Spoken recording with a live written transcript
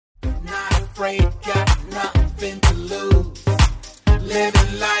afraid, got nothing to lose.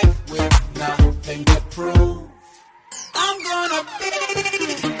 Living life with nothing to prove. I'm gonna be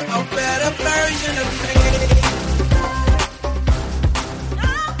a better version of me.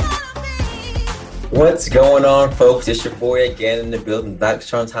 What's going on, folks? It's your boy again in the building. Dr.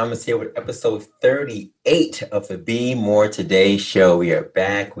 Sean Thomas here with episode 38 of the Be More Today show. We are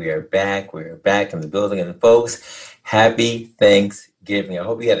back in the building. And folks, happy Thanksgiving. I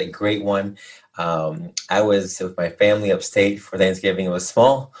hope you had a great one. I was with my family upstate for Thanksgiving. It was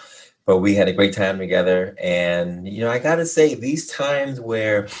small, but we had a great time together. And, I got to say, these times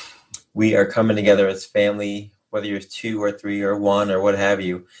where we are coming together as family, whether you're 2 or 3 or 1 or what have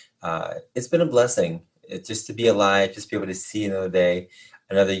you, it's been a blessing. Just to be alive, just be able to see another day,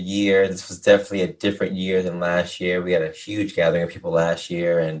 another year. This was definitely a different year than last year. We had a huge gathering of people last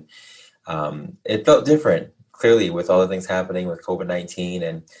year, and it felt different, clearly, with all the things happening with COVID-19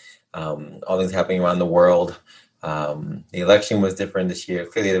 and all things happening around the world. The election was different this year.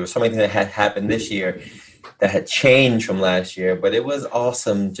 Clearly, there were so many things that had happened this year that had changed from last year, but it was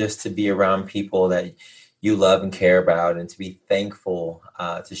awesome just to be around people that you love and care about, and to be thankful,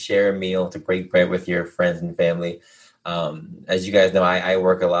 to share a meal, to break bread with your friends and family. As you guys know, I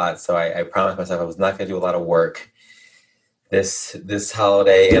work a lot, so I promised myself I was not going to do a lot of work this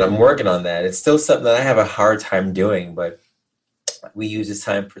holiday, and I'm working on that. It's still something that I have a hard time doing, but we use this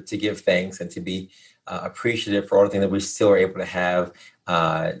time to give thanks and to be appreciative for all the things that we still are able to have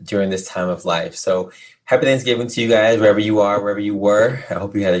during this time of life. So happy Thanksgiving to you guys, wherever you are, wherever you were. I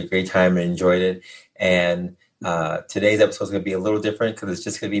hope you had a great time and enjoyed it. And today's episode is going to be a little different because it's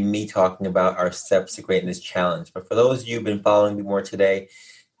just going to be me talking about our Steps to Greatness Challenge. But for those of you who've been following Be More Today,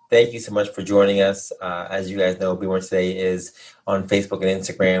 thank you so much for joining us. As you guys know, Be More Today is on Facebook and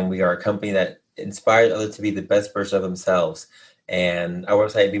Instagram. We are a company that inspires others to be the best version of themselves. And our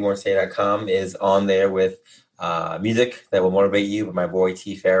website, BeMoreToday.com, is on there with music that will motivate you by my boy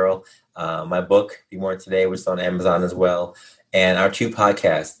T. Farrell. My book, Be More Today, which is on Amazon as well. And our 2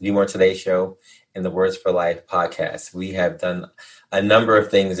 podcasts, Be More Today Show and the Words for Life podcast. We have done a number of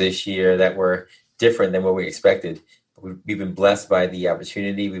things this year that were different than what we expected. We've been blessed by the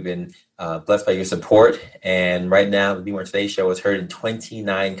opportunity. We've been blessed by your support. And right now, the Be More Today show is heard in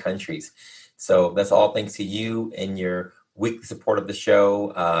 29 countries. So that's all thanks to you and your weekly support of the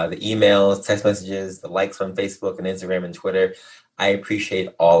show, the emails, text messages, the likes on Facebook and Instagram and Twitter. I appreciate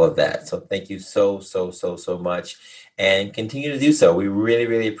all of that. So thank you so much. And continue to do so. We really,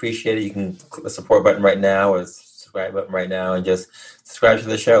 really appreciate it. You can click the support button right now or the subscribe button right now and just subscribe to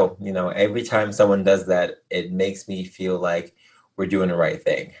the show. Every time someone does that, it makes me feel like we're doing the right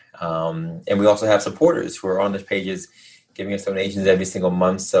thing. And we also have supporters who are on these pages giving us donations every single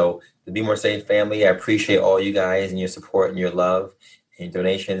month. So the Be More Safe family, I appreciate all you guys and your support and your love and your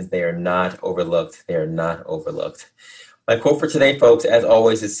donations. They are not overlooked. They are not overlooked. My quote for today, folks, as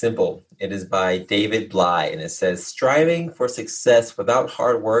always, is simple. It is by David Bly, and it says, "Striving for success without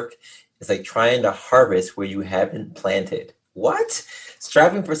hard work is like trying to harvest where you haven't planted." What?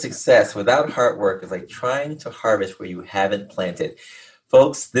 Striving for success without hard work is like trying to harvest where you haven't planted.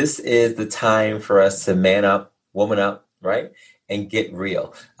 Folks, this is the time for us to man up, woman up, right? And get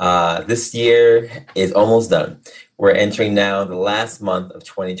real. This year is almost done. We're entering now the last month of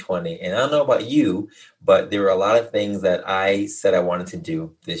 2020. And I don't know about you, but there were a lot of things that I said I wanted to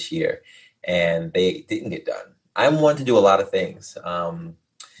do this year, and they didn't get done. I want to do a lot of things. I'm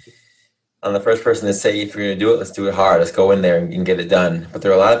the first person to say, if you're going to do it, let's do it hard. Let's go in there and get it done. But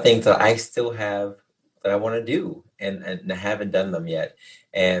there are a lot of things that I still have that I want to do, and I haven't done them yet.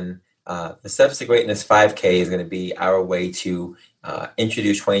 And the Steps to Greatness 5K is going to be our way to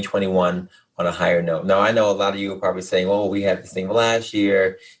introduce 2021 on a higher note. Now, I know a lot of you are probably saying, "Oh, we had this thing last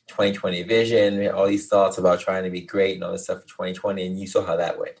year, 2020 vision, all these thoughts about trying to be great and all this stuff for 2020, and you saw how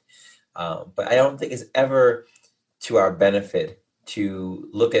that went." But I don't think it's ever to our benefit to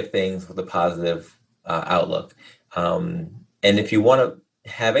look at things with a positive outlook. And if you want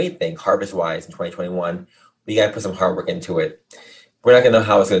to have anything harvest-wise in 2021, we got to put some hard work into it. We're not going to know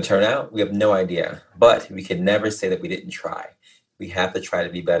how it's going to turn out. We have no idea. But we can never say that we didn't try. We have to try to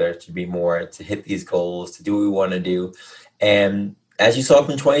be better, to be more, to hit these goals, to do what we want to do. And as you saw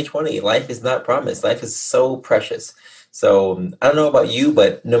from 2020, life is not promised. Life is so precious. So I don't know about you,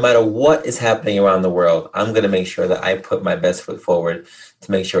 but no matter what is happening around the world, I'm going to make sure that I put my best foot forward to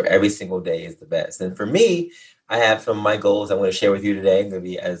make sure every single day is the best. And for me, I have some of my goals I'm going to share with you today. I'm going to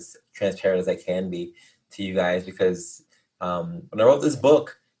be as transparent as I can be to you guys because when I wrote this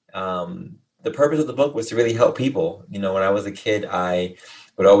book, the purpose of the book was to really help people. When I was a kid, I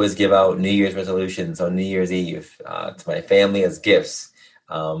would always give out New Year's resolutions on New Year's Eve to my family as gifts.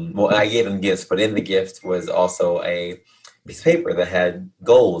 Well, I gave them gifts, but in the gift was also a piece of paper that had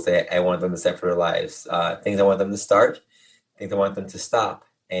goals that I wanted them to set for their lives, things I want them to start, things I want them to stop,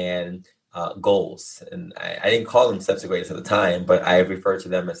 and goals. And I didn't call them steps to greatness at the time, but I refer to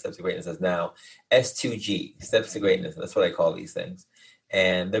them as steps to greatness as now. S2G, steps to greatness. That's what I call these things.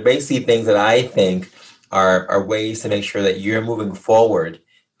 And they're basically things that I think are ways to make sure that you're moving forward,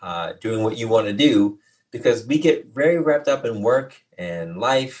 doing what you want to do, because we get very wrapped up in work and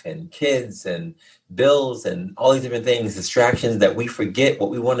life and kids and bills and all these different things, distractions, that we forget what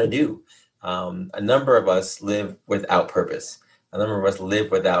we want to do. A number of us live without purpose. A number of us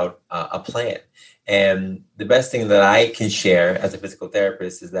live without a plan. And the best thing that I can share as a physical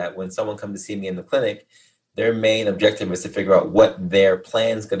therapist is that when someone comes to see me in the clinic, their main objective is to figure out what their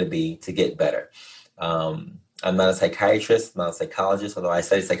plan is going to be to get better. I'm not a psychiatrist, I'm not a psychologist, although I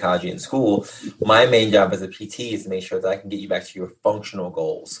studied psychology in school. My main job as a PT is to make sure that I can get you back to your functional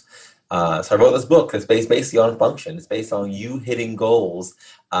goals. So I wrote this book that's based basically on function. It's based on you hitting goals,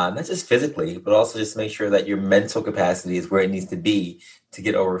 not just physically, but also just to make sure that your mental capacity is where it needs to be to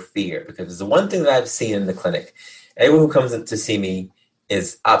get over fear. Because there's the one thing that I've seen in the clinic. Everyone who comes in to see me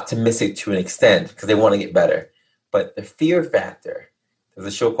is optimistic to an extent because they want to get better. But the fear factor, there's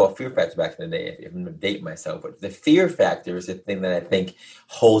a show called Fear Factor back in the day, if I'm going to date myself, but the fear factor is the thing that I think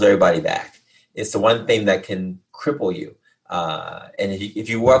holds everybody back. It's the one thing that can cripple you. And if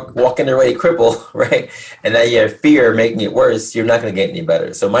you walk in already crippled, right, and now you have fear making it worse, you're not going to get any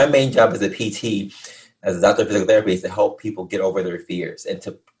better. So my main job as a PT, as a doctor of physical therapy, is to help people get over their fears and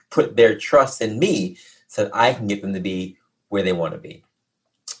to put their trust in me so that I can get them to be where they want to be.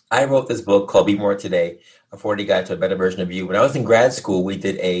 I wrote this book called Be More Today, a 40 Guide to a Better Version of You. When I was in grad school, we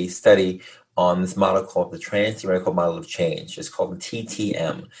did a study on this model called the Trans-Theoretical Model of Change. It's called the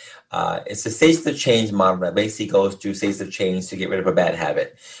TTM. It's the stages of change model that basically goes through stages of change to get rid of a bad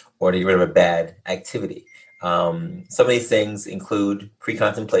habit or to get rid of a bad activity. Some of these things include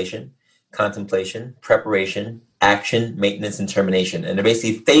pre-contemplation, contemplation, preparation, action, maintenance, and termination. And they're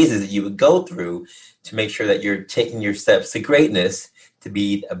basically phases that you would go through to make sure that you're taking your steps to greatness to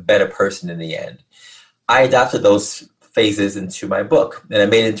be a better person in the end. I adopted those phases into my book, and I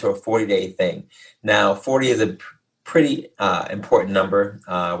made it into a 40-day thing. Now, 40 is a pretty important number.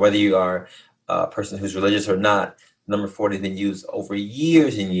 Whether you are a person who's religious or not, number 40 has been used over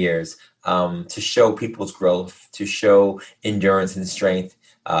years and years to show people's growth, to show endurance and strength.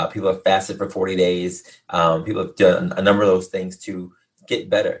 People have fasted for 40 days. People have done a number of those things to get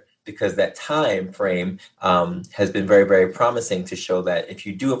better, because that time frame has been very, very promising to show that if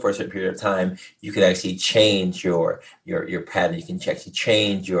you do it for a certain period of time, you can actually change your pattern. You can actually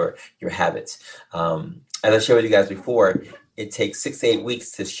change your habits. As I showed you guys before, it takes 6 to 8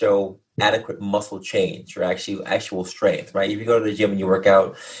 weeks to show adequate muscle change or actual strength, right? If you go to the gym and you work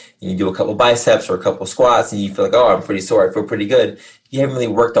out and you do a couple biceps or a couple squats and you feel like, oh, I'm pretty sore, I feel pretty good, you haven't really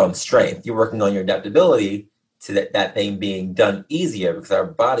worked on strength. You're working on your adaptability to that thing being done easier, because our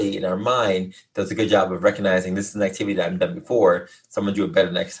body and our mind does a good job of recognizing this is an activity that I've done before, so I'm going to do it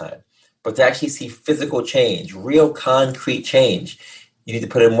better next time. But to actually see physical change, real concrete change, you need to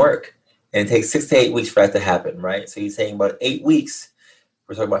put in work. And it takes 6 to 8 weeks for that to happen, right? So you're saying about 8 weeks,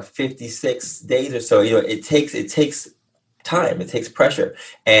 we're talking about 56 days or so. It takes time, it takes pressure.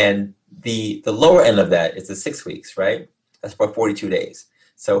 And the lower end of that is the 6 weeks, right? That's about 42 days.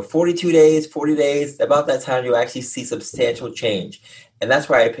 So 42 days, 40 days, about that time you'll actually see substantial change. And that's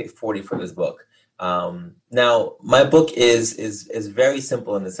why I picked 40 for this book. Now, my book is very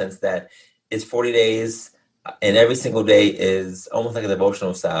simple in the sense that it's 40 days, and every single day is almost like a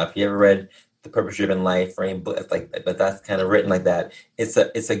devotional style. If you ever read The Purpose-Driven Life, or any book but that's kind of written like that, it's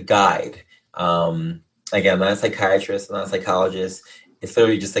a guide. Again, I'm not a psychiatrist, I'm not a psychologist. It's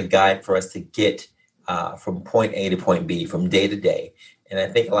literally just a guide for us to get from point A to point B, from day to day. And I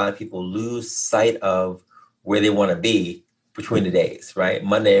think a lot of people lose sight of where they want to be between the days, right?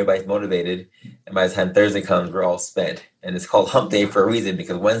 Monday, everybody's motivated. And by the time Thursday comes, we're all spent. And it's called hump day for a reason,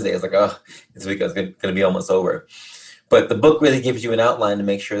 because Wednesday is like, oh, this week is going to be almost over. But the book really gives you an outline to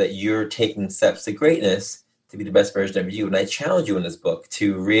make sure that you're taking steps to greatness to be the best version of you. And I challenge you in this book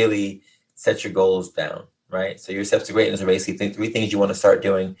to really set your goals down, right? So your steps to greatness are basically 3 things you want to start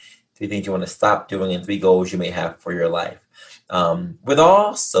doing, 3 things you want to stop doing, and 3 goals you may have for your life. With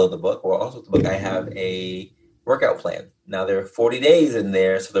the book, I have a workout plan. Now there are 40 days in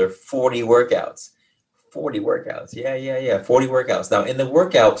there, so there are 40 workouts. 40 workouts. Yeah. 40 workouts. Now in the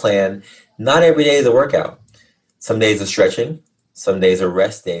workout plan, not every day is a workout. Some days are stretching, some days are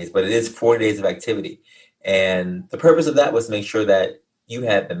rest days, but it is 40 days of activity. And the purpose of that was to make sure that you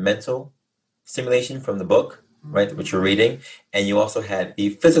had the mental stimulation from the book, right, what you're reading, and you also had the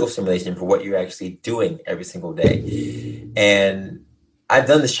physical simulation for what you're actually doing every single day. And I've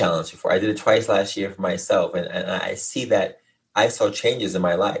done this challenge before. I did it twice last year for myself, and I see that I saw changes in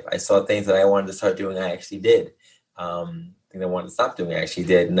my life. I saw things that I wanted to start doing, I actually did. Things I wanted to stop doing, I actually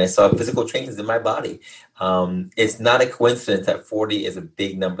did. And I saw physical changes in my body. It's not a coincidence that 40 is a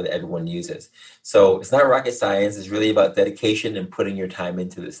big number that everyone uses. So it's not rocket science. It's really about dedication and putting your time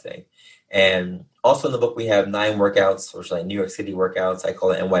into this thing. And also in the book, we have 9 workouts, which are like New York City workouts. I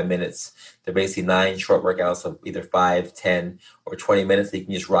call it NY minutes. They're basically 9 short workouts of either 5, 10, or 20 minutes that you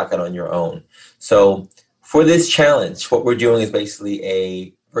can just rock out on your own. So for this challenge, what we're doing is basically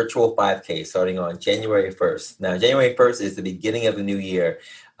a virtual 5K starting on January 1st. Now, January 1st is the beginning of the new year.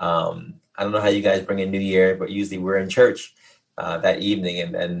 I don't know how you guys bring in New Year, but usually we're in church that evening.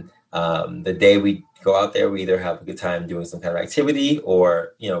 And then the day we go out there, we either have a good time doing some kind of activity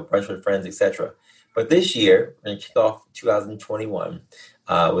or, brunch with friends, etc. But this year, we're going to kick off 2021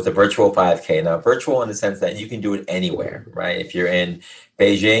 with a virtual 5K. Now, virtual in the sense that you can do it anywhere, right? If you're in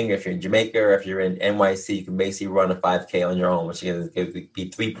Beijing, if you're in Jamaica, or if you're in NYC, you can basically run a 5K on your own, which is going to be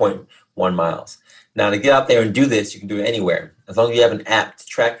 3.1 miles. Now, to get out there and do this, you can do it anywhere, as long as you have an app to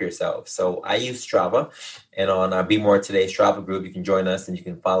track yourself. So I use Strava, and on our Be More Today Strava group, you can join us and you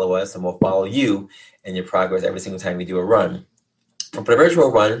can follow us, and we'll follow you and your progress every single time we do a run. For the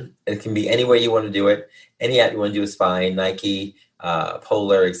virtual run, it can be anywhere you want to do it. Any app you want to do is fine. Nike,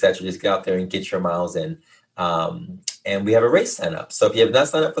 Polar, etc. Just get out there and get your miles in. And we have a race sign up. So if you have not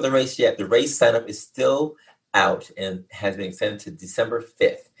signed up for the race yet, the race sign up is still out and has been extended to December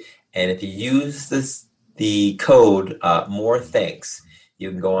 5th. And if you use the code More Thanks, you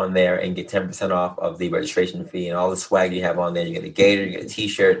can go on there and get 10% off of the registration fee and all the swag you have on there. You get a gator, you get a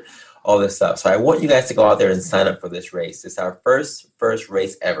t-shirt, all this stuff. So I want you guys to go out there and sign up for this race. It's our first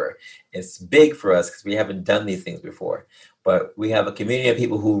race ever. It's big for us because we haven't done these things before. But we have a community of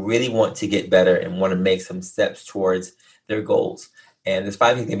people who really want to get better and want to make some steps towards their goals. And this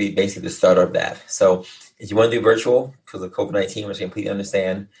 5K can be basically the start of that. So if you want to do virtual because of COVID-19, which I completely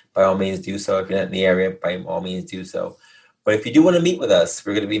understand, by all means do so. If you're not in the area, by all means do so. But if you do want to meet with us,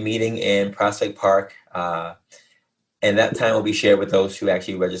 we're going to be meeting in Prospect Park. And that time will be shared with those who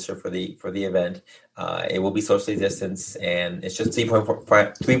actually register for the event. It will be socially distanced, and it's just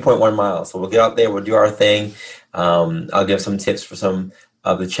 3.1 miles. So we'll get out there, we'll do our thing. I'll give some tips for some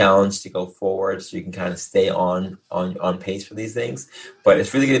of the challenge to go forward, so you can kind of stay on pace for these things. But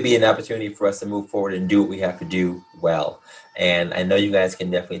it's really going to be an opportunity for us to move forward and do what we have to do well. And I know you guys can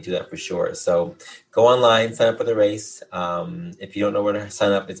definitely do that for sure. So go online, sign up for the race. If you don't know where to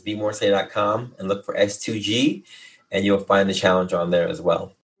sign up, it's bemoresay.com and look for S2G. And you'll find the challenge on there as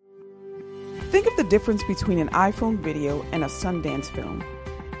well. Think of the difference between an iPhone video and a Sundance film.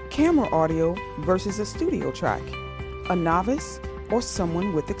 Camera audio versus a studio track. A novice or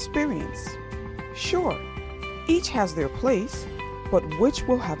someone with experience. Sure, each has their place, but which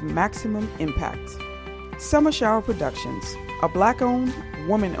will have maximum impact? Summer Shower Productions, a Black-owned,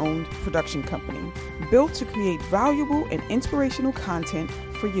 woman-owned production company built to create valuable and inspirational content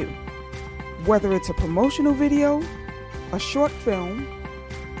for you. Whether it's a promotional video, a short film,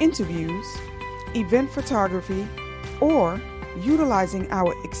 interviews, event photography, or utilizing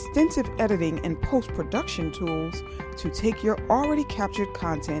our extensive editing and post-production tools to take your already captured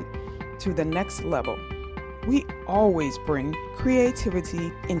content to the next level. We always bring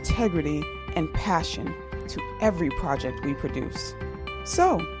creativity, integrity, and passion to every project we produce.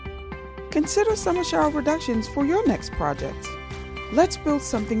 So, consider Summer Shower Productions for your next project. Let's build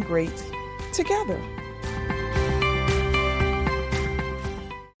something great together.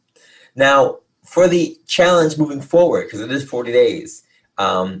 Now, for the challenge moving forward, because it is 40 days,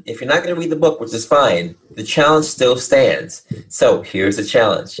 if you're not going to read the book, which is fine, the challenge still stands. So here's the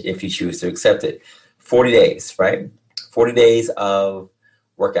challenge, if you choose to accept it. 40 days, right? 40 days of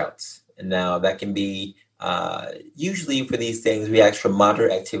workouts. And now that can be, usually for these things, we ask for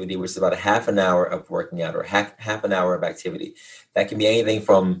moderate activity, which is about a half an hour of working out or half an hour of activity. That can be anything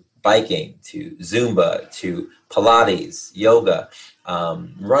from biking to Zumba to Pilates, yoga,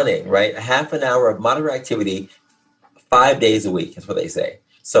 running, right? A half an hour of moderate activity, 5 days a week is what they say.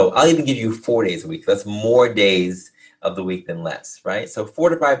 So I'll even give you 4 days a week. That's more days of the week than less, right? So 4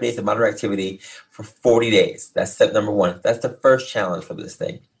 to 5 days of moderate activity for 40 days. That's step number one. That's the first challenge for this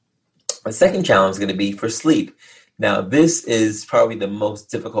thing. The second challenge is going to be for sleep. Now, this is probably the most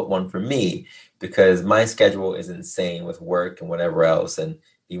difficult one for me because my schedule is insane with work and whatever else and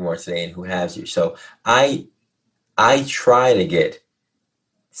Be More Today and Who Has You. So I try to get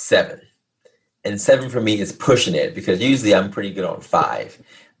 7. And 7 for me is pushing it because usually I'm pretty good on 5.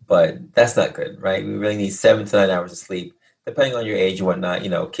 but that's not good, right? We really need 7 to 9 hours of sleep, depending on your age and whatnot.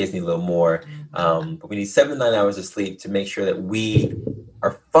 Kids need a little more, but we need 7 to 9 hours of sleep to make sure that we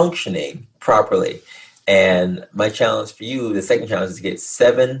are functioning properly. And my challenge for you, the second challenge, is to get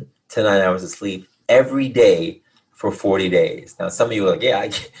 7 to 9 hours of sleep every day for 40 days. Now, some of you are like, yeah,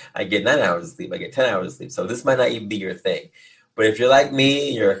 I get 9 hours of sleep, I get 10 hours of sleep. So this might not even be your thing. But if you're like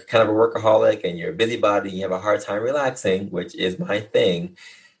me, you're kind of a workaholic and you're a busybody, and you have a hard time relaxing, which is my thing,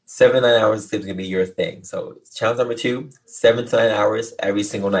 7 to 9 hours of sleep is going to be your thing. So challenge number 2, 7 to 9 hours every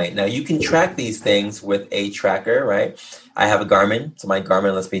single night. Now, you can track these things with a tracker, right? I have a Garmin, so my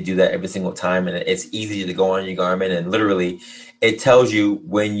Garmin lets me do that every single time, and it's easy to go on your Garmin, and literally it tells you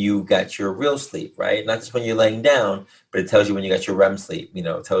when you got your real sleep, right? Not just when you're laying down, but it tells you when you got your REM sleep.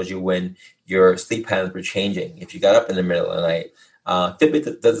 It tells you when your sleep patterns were changing, if you got up in the middle of the night.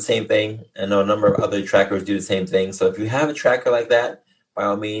 Fitbit does the same thing. I know a number of other trackers do the same thing. So if you have a tracker like that, by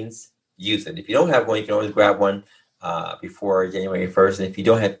all means, use it. If you don't have one, you can always grab one before January 1st. And if you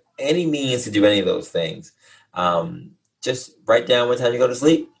don't have any means to do any of those things, just write down what time you go to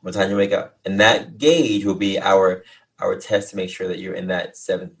sleep, what time you wake up. And that gauge will be our test to make sure that you're in that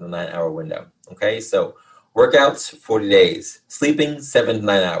 7 to 9 hour window. Okay, so workouts, 40 days. Sleeping, 7 to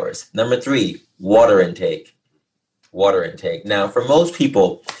 9 hours. Number 3, water intake. Water intake. Now, for most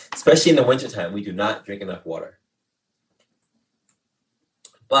people, especially in the wintertime, we do not drink enough water.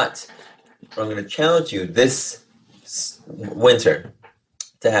 But I'm going to challenge you this winter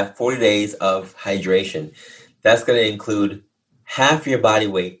to have 40 days of hydration. That's going to include half your body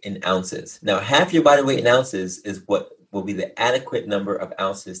weight in ounces. Now, half your body weight in ounces is what will be the adequate number of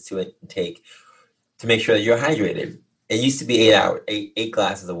ounces to take to make sure that you're hydrated. It used to be 8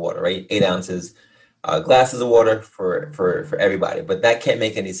 glasses of water, right? 8 ounces glasses of water for everybody. But that can't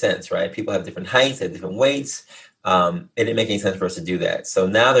make any sense, right? People have different heights, they have different weights. It didn't make any sense for us to do that. So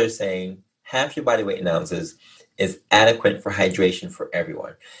now they're saying half your body weight in ounces is adequate for hydration for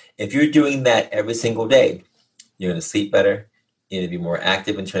everyone. If you're doing that every single day, you're going to sleep better. You're going to be more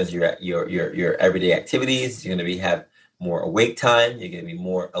active in terms of your everyday activities. You're going to have more awake time. You're going to be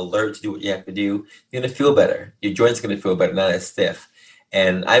more alert to do what you have to do. You're going to feel better. Your joints are going to feel better, not as stiff.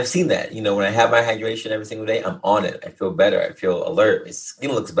 And I've seen that. When I have my hydration every single day, I'm on it. I feel better. I feel alert. My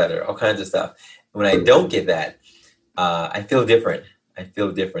skin looks better, all kinds of stuff. When I don't get that, I feel different.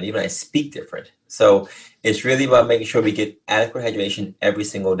 Even I speak different. So it's really about making sure we get adequate hydration every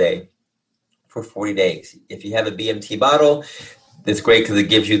single day for 40 days. If you have a BMT bottle, that's great because it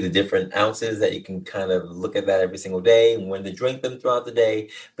gives you the different ounces that you can kind of look at that every single day and when to drink them throughout the day.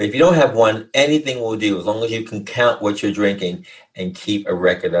 But if you don't have one, anything will do as long as you can count what you're drinking and keep a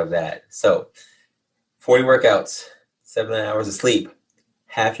record of that. So 40 workouts, 7 hours of sleep,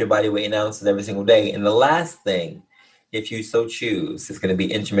 half your body weight in ounces every single day. And the last thing, if you so choose, is going to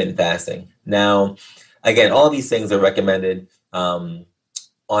be intermittent fasting. Now, again, all of these things are recommended on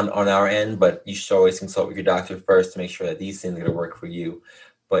our end, but you should always consult with your doctor first to make sure that these things are going to work for you.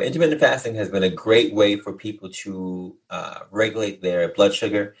 But intermittent fasting has been a great way for people to regulate their blood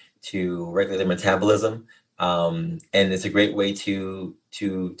sugar, to regulate their metabolism, and it's a great way to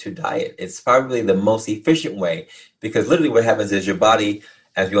diet. It's probably the most efficient way because literally what happens is your body,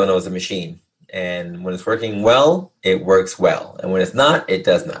 as we all know, is a machine. And when it's working well, it works well. And when it's not, it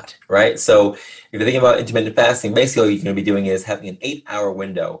does not, right? So if you're thinking about intermittent fasting, basically all you're going to be doing is having an 8-hour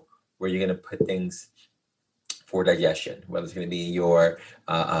window where you're going to put things for digestion, whether it's going to be your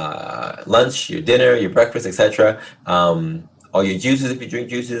lunch, your dinner, your breakfast, etc. All your juices, if you drink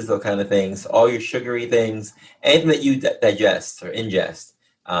juices, those kind of things, all your sugary things, anything that you digest or ingest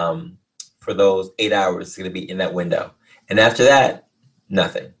for those 8 hours is going to be in that window. And after that,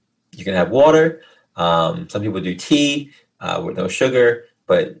 nothing. You can have water. Some people do tea with no sugar,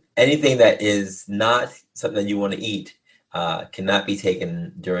 but anything that is not something that you want to eat cannot be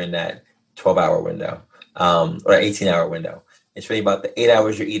taken during that 12-hour window or 18-hour window. It's really about the 8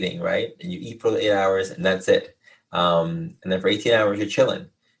 hours you're eating, right? And you eat for the 8 hours, and that's it. And then for 18 hours, you're chilling.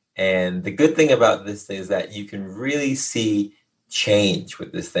 And the good thing about this is that you can really see change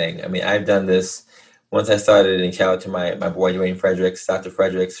with this thing. I mean, I've done this. Once I started, and shout out to my boy, Dwayne Fredericks, Dr.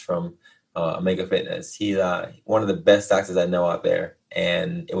 Fredericks from Omega Fitness. He's one of the best doctors I know out there.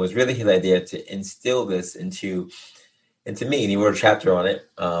 And it was really his idea to instill this into me. And he wrote a chapter on it,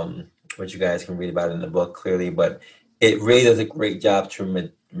 which you guys can read about in the book clearly. But it really does a great job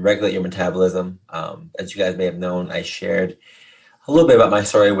to regulate your metabolism. As you guys may have known, I shared a little bit about my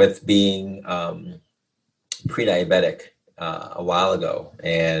story with being pre-diabetic a while ago.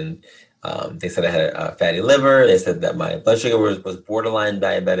 And they said I had a fatty liver. They said that my blood sugar was borderline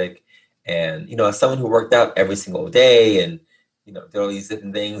diabetic. And, as someone who worked out every single day and, did all these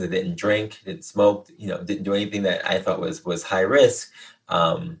different things. I didn't drink, didn't smoke, didn't do anything that I thought was high risk.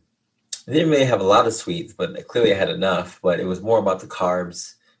 I didn't really have a lot of sweets, but clearly I had enough. But it was more about the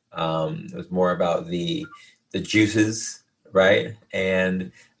carbs. It was more about the juices, right?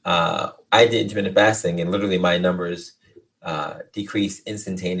 And I did intermittent fasting, and literally my numbers decreased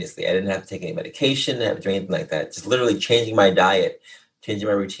instantaneously. I didn't have to take any medication, I didn't have to do anything like that. Just literally changing my diet, changing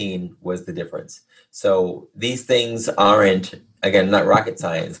my routine was the difference. So these things aren't, again, not rocket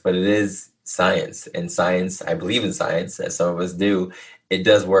science, but it is science. And science, I believe in science, as some of us do. It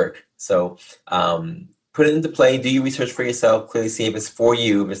does work. So put it into play. Do your research for yourself. Clearly see if it's for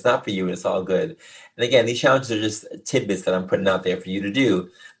you. If it's not for you, it's all good. And again, these challenges are just tidbits that I'm putting out there for you to do.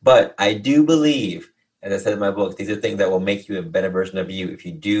 But I do believe, as I said in my book, these are things that will make you a better version of you if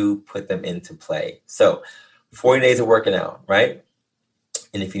you do put them into play. So 40 days of working out, right?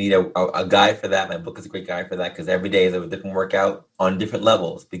 And if you need a guide for that, my book is a great guide for that, because every day is a different workout on different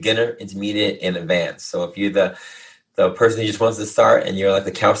levels, beginner, intermediate, and advanced. So if you're the person who just wants to start and you're like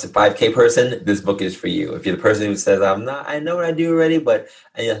the couch to 5K person, this book is for you. If you're the person who says, I know what I do already, but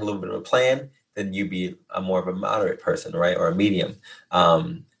I need a little bit of a plan, then you'd be more of a moderate person, right? Or a medium.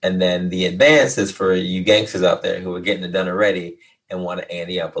 And then the advanced is for you gangsters out there who are getting it done already and want to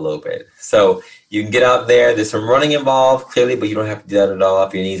ante up a little bit. So you can get out there. There's some running involved, clearly, but you don't have to do that at all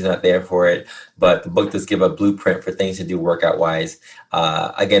if your knees are not there for it. But the book does give a blueprint for things to do workout-wise.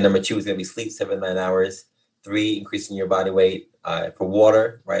 Again, number 2 is going to be sleep 7 to 9 hours. 3, increasing your body weight. For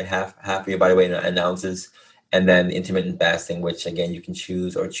water, right, half of your body weight in ounces. And then intermittent fasting, which, again, you can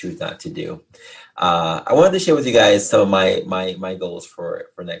choose or choose not to do. I wanted to share with you guys some of my goals for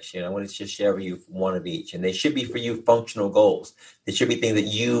next year. And I wanted to just share with you one of each. And they should be for you functional goals. They should be things that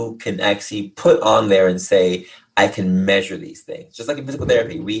you can actually put on there and say, I can measure these things. Just like in physical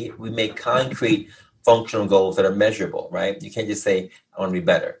therapy, we make concrete functional goals that are measurable, right? You can't just say, I want to be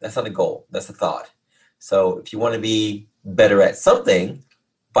better. That's not a goal. That's a thought. So if you want to be better at something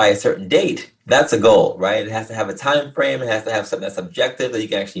by a certain date, that's a goal, right? It has to have a time frame. It has to have something that's objective that you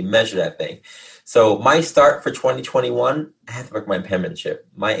can actually measure that thing. So my start for 2021, I have to work my penmanship.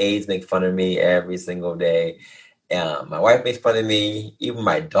 My aides make fun of me every single day. My wife makes fun of me. Even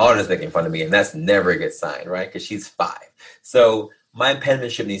my daughter's making fun of me, and that's never a good sign, right? Because she's 5. So my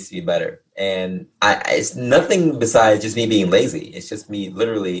penmanship needs to be better. And it's nothing besides just me being lazy. It's just me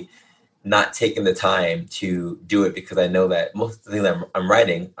literally not taking the time to do it, because I know that most of the things that I'm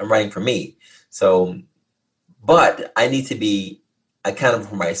writing for me. So, but I need to be accountable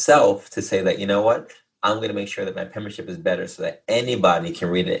for myself to say that, you know what, I'm going to make sure that my penmanship is better so that anybody can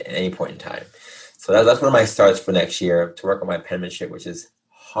read it at any point in time. So that's one of my starts for next year, to work on my penmanship, which is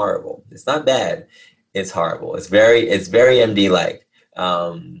horrible. It's not bad. It's horrible. It's very MD-like.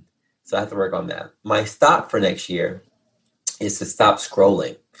 So I have to work on that. My stop for next year is to stop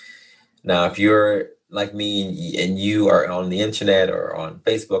scrolling. Now, if you're like me and you are on the internet or on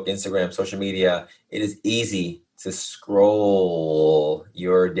Facebook, Instagram, social media, it is easy to scroll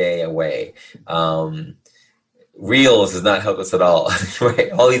your day away. Reels does not help us at all,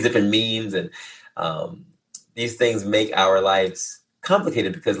 right? All these different memes and these things make our lives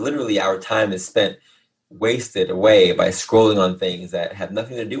complicated, because literally our time is spent wasted away by scrolling on things that have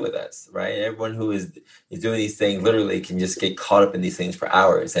nothing to do with us, right? Everyone who is doing these things literally can just get caught up in these things for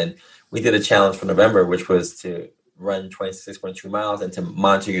hours. And we did a challenge for November, which was to run 26.2 miles and to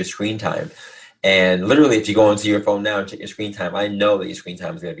monitor your screen time. And literally, if you go into your phone now and check your screen time, I know that your screen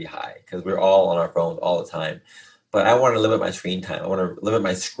time is going to be high, because we're all on our phones all the time. But I want to limit my screen time. I want to limit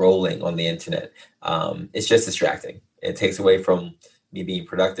my scrolling on the internet. It's just distracting. It takes away from me being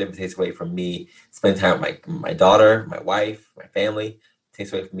productive. It takes away from me spending time with my daughter, my wife, my family. It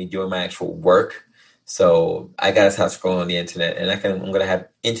takes away from me doing my actual work. So I got to stop scrolling on the internet, and I'm going to have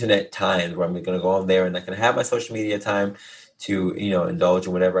internet times where I'm going to go on there and I can have my social media time to, indulge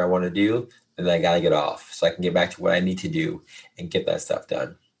in whatever I want to do. And then I got to get off so I can get back to what I need to do and get that stuff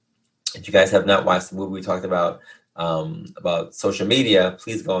done. If you guys have not watched the movie we talked about social media,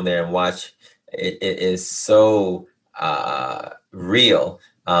 please go on there and watch. It is so real.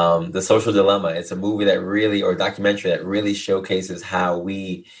 The Social Dilemma. It's a movie that really, or documentary that really showcases how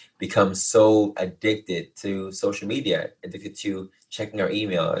we become so addicted to social media, addicted to checking our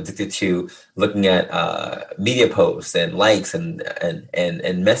email, addicted to looking at media posts and likes and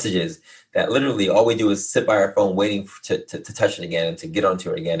messages, that literally all we do is sit by our phone waiting to touch it again and to get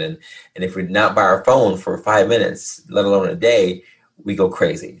onto it again. And if we're not by our phone for 5 minutes, let alone a day, we go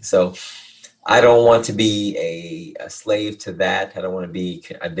crazy. So I don't want to be a slave to that. I don't want to be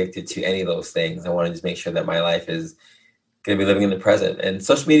addicted to any of those things. I want to just make sure that my life is going to be living in the present. And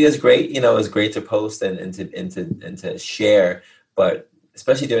social media is great. It's great to post and to share. But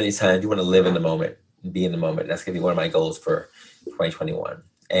especially during these times, you want to live in the moment and be in the moment. That's going to be one of my goals for 2021.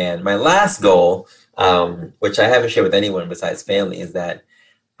 And my last goal, which I haven't shared with anyone besides family, is that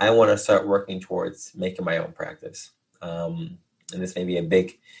I want to start working towards making my own practice. And this may be a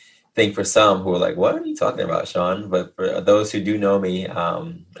big thing for some who are like, what are you talking about, Sean? But for those who do know me,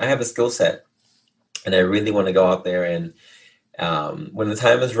 I have a skill set, and I really want to go out there and when the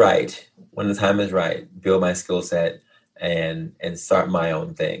time is right, build my skill set and start my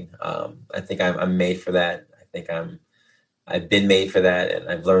own thing. I think I'm made for that. I think I've been made for that, and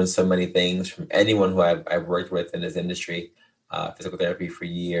I've learned so many things from anyone who I've worked with in this industry, physical therapy for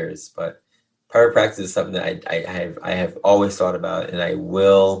years. But private practice is something that I have always thought about, and I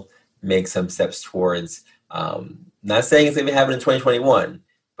will make some steps towards. Not saying it's going to happen in 2021,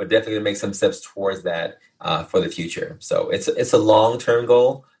 but definitely to make some steps towards that for the future. So it's a long-term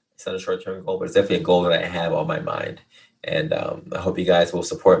goal. It's not a short-term goal, but it's definitely a goal that I have on my mind. And I hope you guys will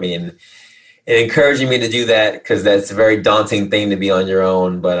support me in encouraging me to do that, because that's a very daunting thing to be on your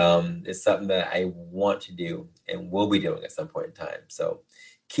own. But it's something that I want to do and will be doing at some point in time. So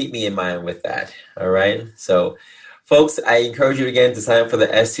keep me in mind with that. All right. So folks, I encourage you again to sign up for the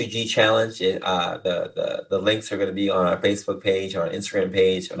S2G challenge. The links are going to be on our Facebook page, on our Instagram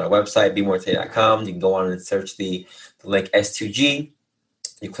page, on our website, BeMoreToday.com. You can go on and search the link S2G.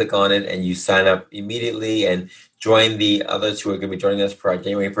 You click on it and you sign up immediately and join the others who are going to be joining us for our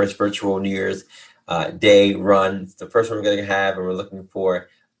January 1st virtual New Year's Day run. It's the first one we're going to have, and we're looking for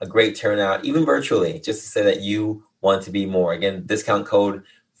a great turnout, even virtually, just to say that you want to be more. Again, discount code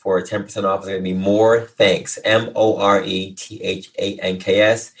for 10% off is going to be More Thanks,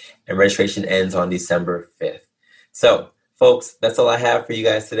 MORETHANKS, and registration ends on December 5th. So, folks, that's all I have for you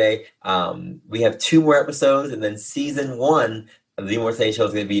guys today. We have 2 more episodes, and then season 1 of the Be More Today show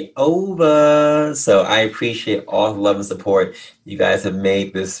is going to be over. So I appreciate all the love and support. You guys have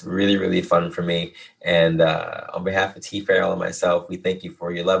made this really, really fun for me. And on behalf of T. Farrell and myself, we thank you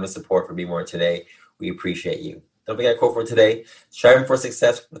for your love and support for Be More Today. We appreciate you. Don't forget our quote for today: striving for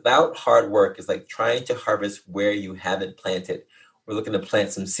success without hard work is like trying to harvest where you haven't planted. We're looking to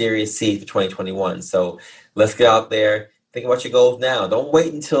plant some serious seeds for 2021. So let's get out there. Think about your goals now. Don't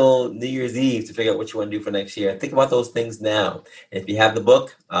wait until New Year's Eve to figure out what you want to do for next year. Think about those things now. And if you have the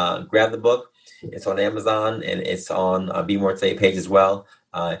book, grab the book. It's on Amazon, and it's on Be More Today page as well.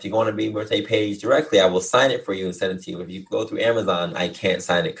 If you go on the Be More Today page directly, I will sign it for you and send it to you. If you go through Amazon, I can't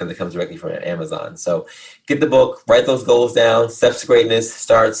sign it because it comes directly from Amazon. So get the book, write those goals down, steps to greatness,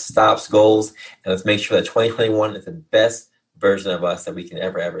 starts, stops, goals, and let's make sure that 2021 is the best version of us that we can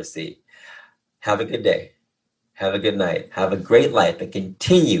ever see. Have a good day. Have a good night. Have a great life, and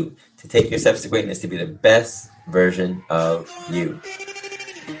continue to take your steps to greatness to be the best version of you.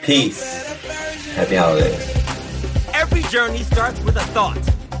 Peace. Happy holidays. Every journey starts with a thought,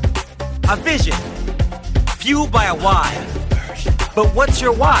 a vision, fueled by a why. But what's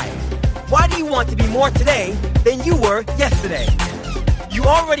your why? Why do you want to be more today than you were yesterday? You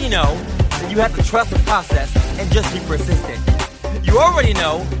already know that you have to trust the process and just be persistent. You already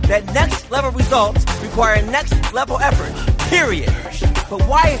know that next level results require next level effort, period. But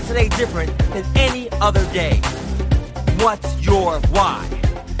why is today different than any other day? What's your why?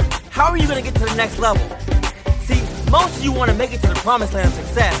 How are you going to get to the next level? See, most of you want to make it to the promised land of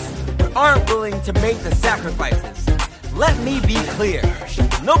success, but aren't willing to make the sacrifices. Let me be clear.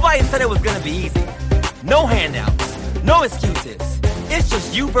 Nobody said it was going to be easy. No handouts, no excuses. It's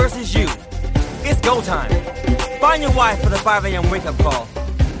just you versus you. It's go time. Find your why for the 5 a.m. wake-up call.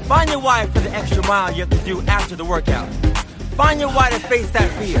 Find your why for the extra mile you have to do after the workout. Find your why to face that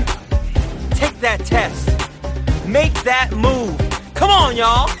fear. Take that test. Make that move. Come on,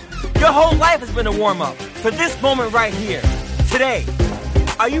 y'all. Your whole life has been a warm-up for this moment right here, today.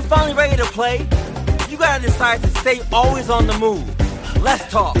 Are you finally ready to play? You gotta decide to stay always on the move. Less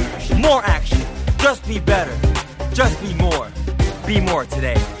talk, more action. Just be better. Just be more. Be more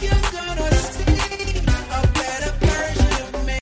today.